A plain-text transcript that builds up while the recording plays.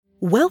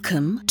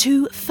Welcome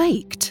to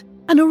Faked,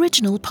 an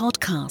original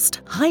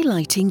podcast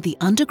highlighting the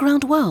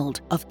underground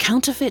world of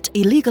counterfeit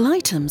illegal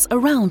items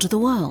around the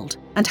world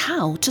and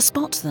how to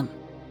spot them.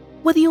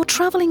 Whether you're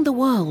traveling the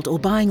world or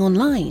buying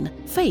online,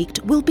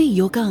 Faked will be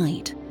your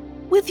guide.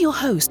 With your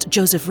host,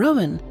 Joseph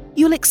Rowan,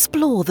 you'll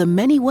explore the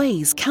many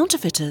ways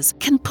counterfeiters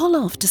can pull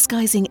off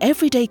disguising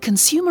everyday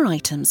consumer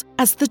items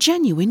as the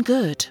genuine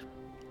good.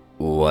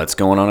 What's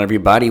going on,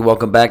 everybody?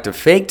 Welcome back to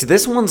Faked.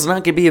 This one's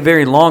not going to be a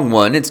very long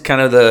one. It's kind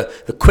of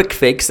the quick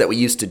fakes that we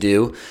used to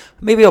do.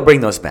 Maybe I'll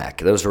bring those back.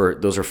 Those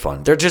are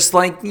fun. They're just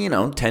like,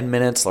 10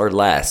 minutes or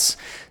less.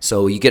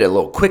 So you get a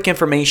little quick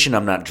information.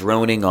 I'm not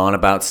droning on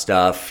about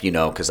stuff,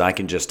 because I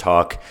can just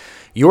talk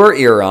your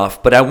ear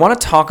off. But I want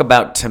to talk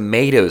about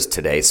tomatoes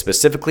today,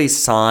 specifically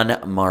San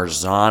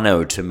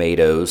Marzano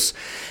tomatoes.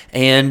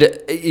 And,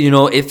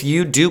 if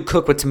you do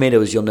cook with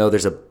tomatoes, you'll know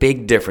there's a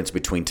big difference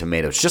between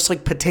tomatoes. Just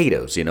like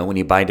potatoes, when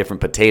you buy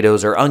different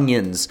potatoes or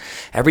onions,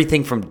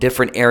 everything from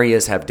different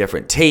areas have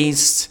different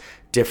tastes,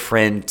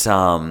 different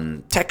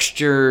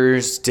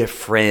textures,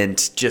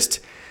 different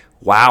just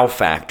wow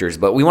factors.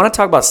 But we want to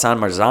talk about San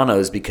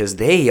Marzanos because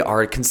they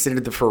are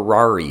considered the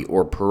Ferrari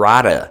or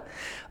Prada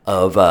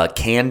of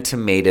canned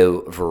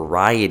tomato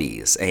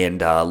varieties.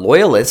 And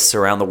loyalists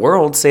around the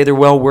world say they're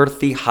well worth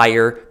the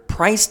higher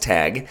price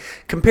tag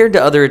compared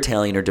to other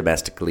Italian or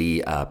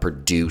domestically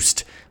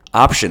produced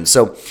options.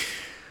 So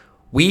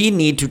we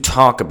need to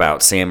talk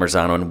about San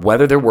Marzano and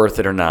whether they're worth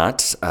it or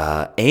not.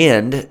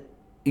 And,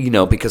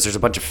 because there's a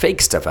bunch of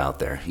fake stuff out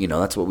there.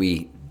 That's what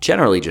we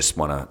generally just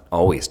want to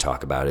always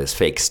talk about is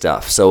fake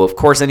stuff. So, of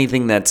course,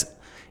 anything that's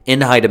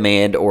in high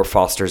demand or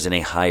fosters in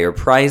a higher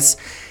price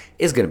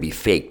is going to be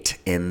faked,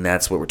 and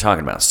that's what we're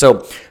talking about.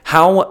 So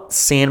how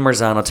San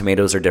Marzano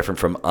tomatoes are different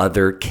from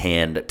other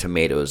canned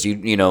tomatoes.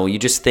 You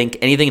just think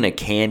anything in a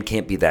can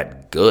can't be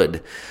that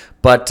good.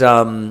 But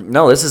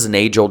no, this is an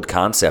age-old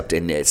concept,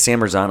 and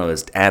San Marzano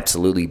has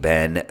absolutely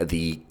been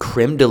the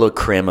creme de la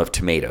creme of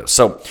tomatoes.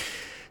 So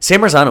San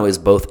Marzano is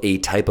both a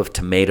type of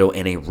tomato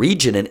and a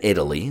region in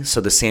Italy.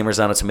 So the San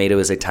Marzano tomato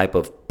is a type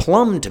of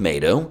plum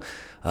tomato,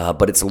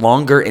 but it's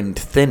longer and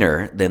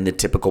thinner than the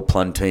typical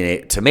plum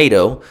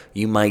tomato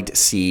you might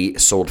see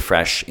sold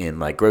fresh in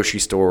like grocery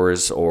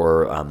stores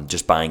or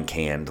just buying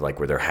canned, like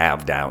where they're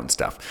halved out and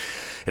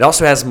stuff. It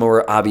also has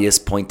more obvious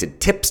pointed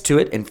tips to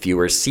it and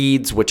fewer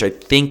seeds, which I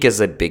think is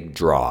a big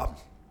draw.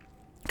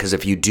 Because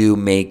if you do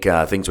make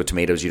things with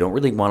tomatoes, you don't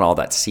really want all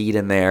that seed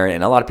in there.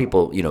 And a lot of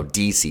people,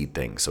 de-seed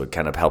things. So it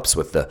kind of helps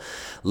with the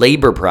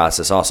labor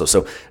process also.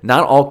 So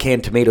not all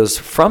canned tomatoes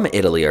from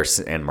Italy are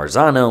San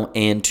Marzano.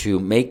 And to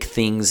make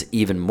things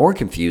even more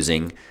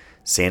confusing,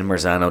 San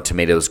Marzano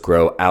tomatoes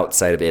grow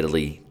outside of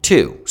Italy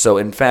too. So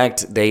in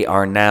fact, they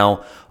are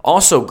now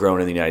also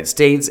grown in the United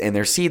States. And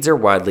their seeds are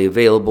widely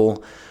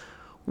available,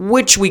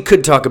 which we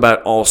could talk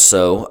about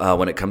also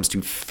when it comes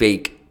to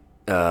fake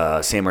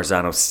San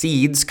Marzano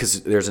seeds,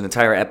 because there's an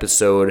entire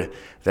episode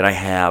that I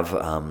have,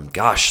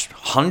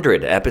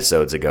 100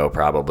 episodes ago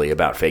probably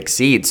about fake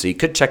seeds. So you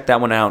could check that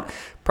one out.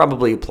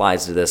 Probably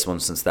applies to this one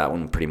since that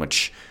one pretty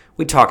much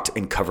we talked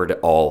and covered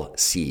all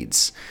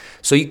seeds.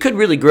 So you could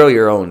really grow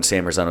your own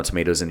San Marzano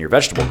tomatoes in your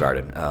vegetable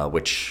garden,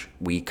 which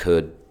we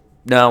could.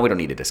 No, we don't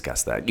need to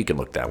discuss that. You can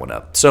look that one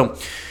up. So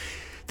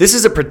this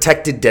is a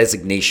protected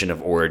designation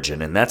of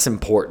origin, and that's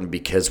important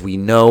because we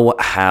know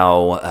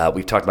how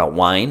we've talked about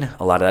wine.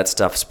 A lot of that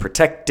stuff's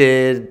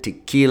protected.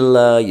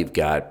 Tequila, you've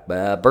got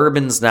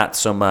bourbons, not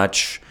so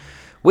much.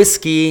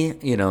 Whiskey,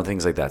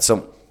 things like that.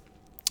 So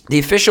the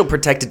official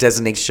protected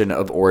designation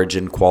of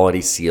origin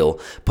quality seal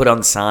put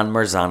on San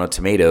Marzano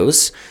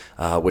tomatoes,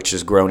 which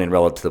is grown in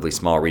relatively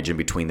small region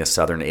between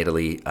southern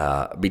Italy,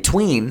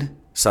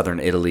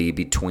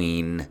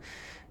 between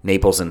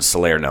Naples and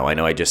Salerno. I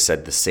know I just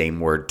said the same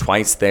word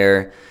twice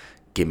there.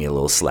 Give me a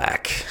little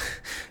slack.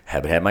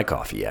 Haven't had my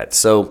coffee yet.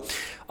 So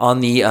on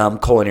the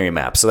culinary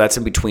map, so that's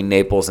in between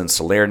Naples and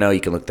Salerno.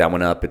 You can look that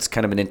one up. It's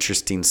kind of an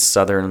interesting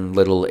southern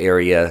little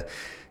area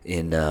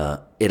in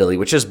Italy,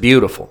 which is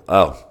beautiful.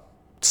 Oh,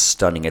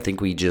 stunning. I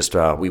think we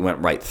went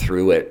right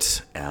through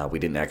it. We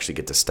didn't actually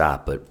get to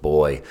stop, but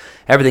boy,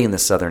 everything in the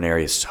southern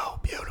area is so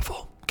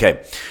beautiful.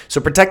 Okay,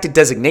 so protected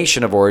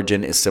designation of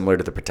origin is similar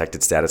to the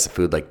protected status of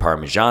food like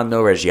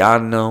Parmigiano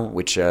Reggiano,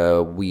 which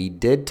we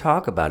did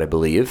talk about, I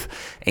believe,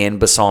 and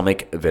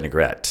balsamic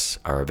vinaigrette,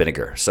 or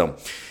vinegar. So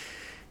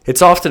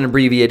it's often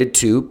abbreviated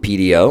to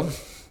PDO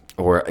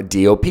or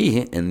DOP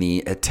in the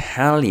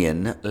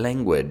Italian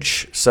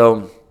language.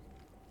 So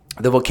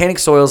the volcanic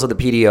soils of the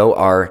PDO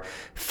are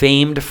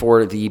famed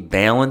for the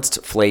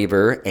balanced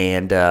flavor,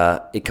 and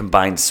it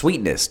combines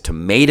sweetness,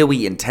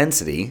 tomatoey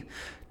intensity.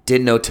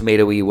 Didn't know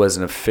tomatoey was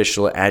an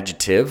official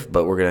adjective,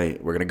 but we're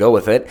gonna go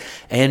with it,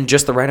 and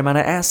just the right amount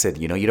of acid.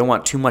 You don't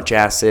want too much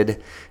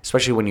acid,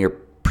 especially when you're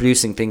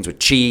producing things with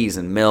cheese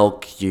and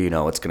milk.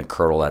 It's gonna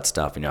curdle that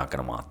stuff, and you're not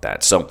gonna want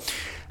that. So,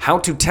 how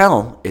to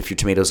tell if your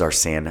tomatoes are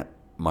San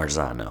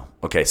Marzano.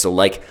 Okay, so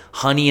like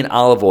honey and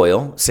olive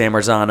oil, San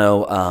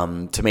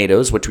Marzano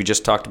tomatoes, which we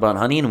just talked about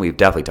honey, and we've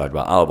definitely talked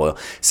about olive oil.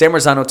 San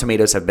Marzano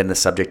tomatoes have been the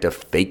subject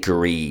of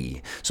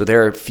fakery. So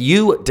there are a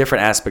few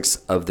different aspects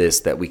of this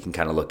that we can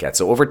kind of look at.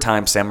 So over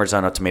time, San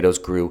Marzano tomatoes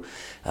grew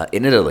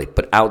in Italy,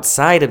 but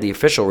outside of the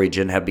official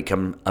region have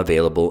become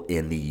available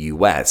in the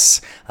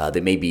U.S. They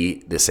may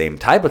be the same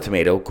type of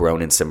tomato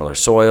grown in similar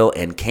soil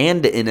and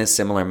canned in a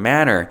similar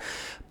manner,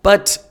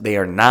 but they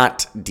are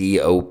not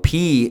DOP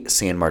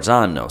San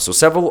Marzano. So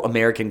several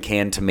American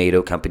canned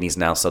tomato companies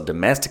now sell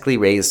domestically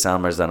raised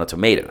San Marzano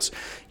tomatoes.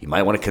 You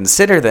might want to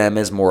consider them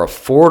as more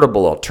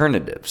affordable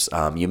alternatives.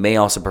 You may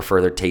also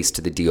prefer their taste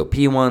to the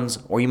DOP ones,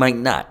 or you might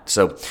not.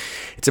 So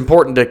it's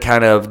important to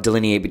kind of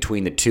delineate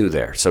between the two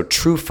there. So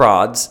true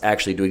frauds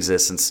actually do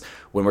exist, since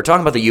when we're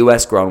talking about the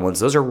U.S. grown ones,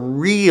 those are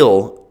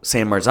real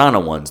San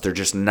Marzano ones. They're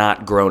just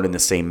not grown in the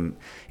same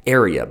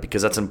area,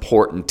 because that's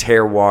important.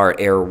 Terroir,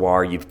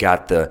 airwar, you've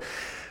got the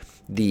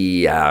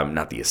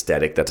not the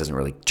aesthetic, that doesn't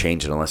really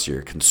change it unless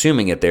you're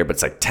consuming it there, but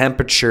it's like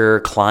temperature,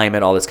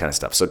 climate, all this kind of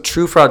stuff. So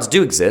true frauds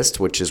do exist,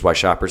 which is why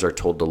shoppers are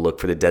told to look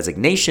for the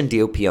designation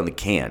DOP on the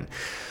can,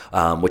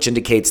 which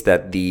indicates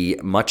that the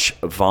much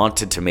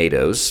vaunted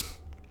tomatoes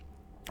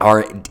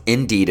are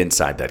indeed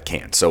inside that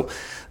can. So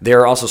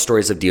there are also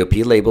stories of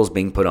DOP labels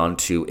being put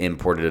onto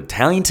imported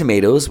Italian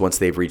tomatoes once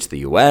they've reached the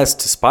U.S.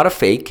 To spot a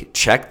fake,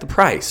 check the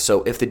price.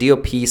 So if the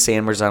DOP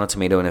San Marzano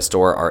tomato in a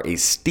store are a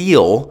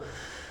steal,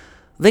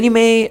 then you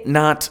may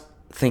not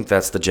think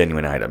that's the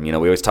genuine item. We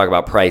always talk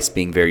about price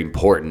being very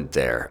important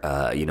there.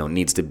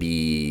 Needs to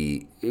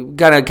be,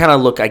 gotta kind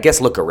of look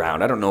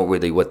around. I don't know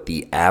really what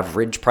the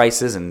average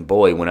price is. And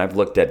boy, when I've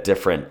looked at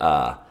different,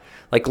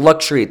 like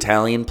luxury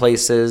Italian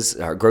places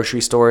or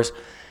grocery stores,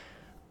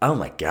 oh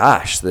my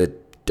gosh,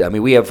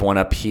 we have one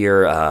up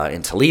here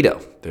in Toledo.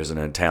 There's an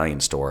Italian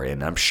store,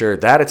 and I'm sure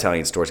that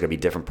Italian store is going to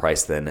be different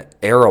price than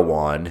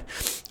Erewhon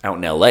out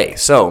in LA.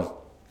 So,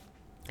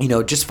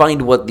 just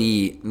find what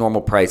the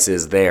normal price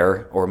is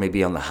there, or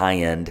maybe on the high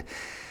end,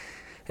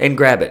 and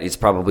grab it. It's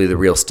probably the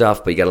real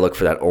stuff, but you got to look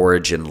for that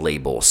origin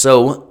label.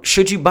 So,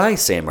 should you buy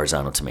San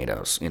Marzano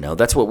tomatoes?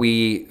 That's what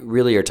we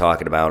really are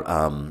talking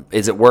about.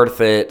 Is it worth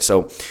it?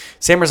 So,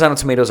 San Marzano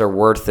tomatoes are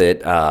worth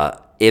it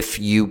if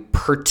you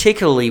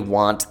particularly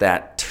want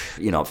that,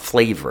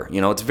 flavor.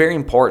 It's very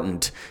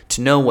important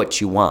to know what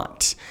you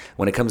want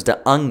when it comes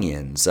to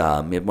onions.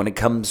 When it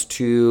comes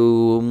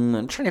to,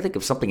 I'm trying to think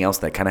of something else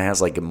that kind of has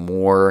like a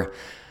more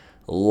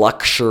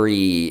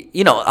luxury,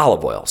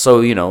 olive oil.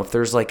 So, if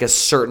there's like a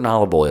certain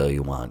olive oil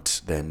you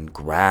want, then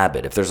grab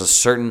it. If there's a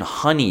certain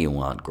honey you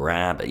want,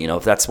 grab it.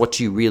 If that's what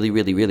you really,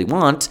 really, really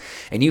want,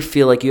 and you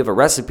feel like you have a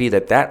recipe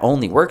that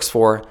only works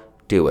for,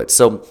 do it.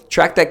 So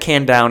track that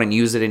can down and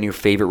use it in your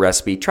favorite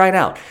recipe. Try it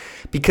out,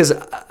 because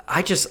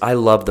I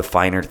love the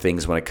finer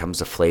things when it comes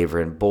to flavor.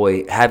 And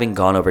boy, having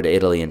gone over to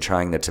Italy and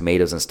trying the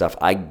tomatoes and stuff,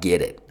 I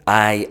get it,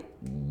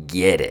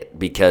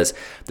 because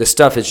the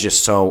stuff is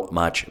just so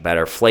much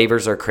better.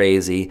 Flavors are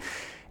crazy,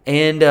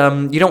 and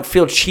you don't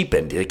feel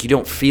cheapened. Like, you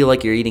don't feel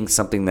like you're eating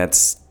something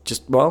that's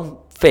just,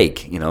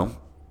 fake,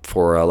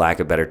 for a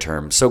lack of better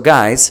term. So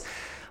guys,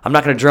 I'm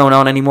not going to drone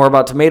on any more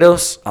about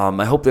tomatoes.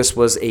 I hope this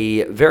was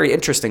a very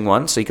interesting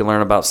one, so you can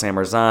learn about San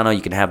Marzano.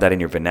 You can have that in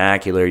your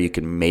vernacular. You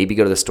can maybe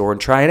go to the store and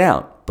try it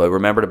out. But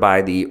remember to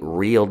buy the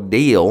real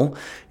deal.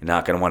 You're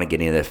not going to want to get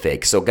any of the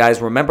fake. So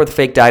guys, remember the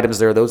faked items.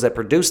 There are those that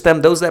produce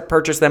them, those that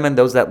purchase them, and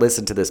those that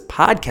listen to this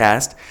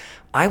podcast.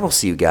 I will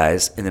see you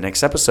guys in the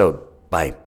next episode. Bye.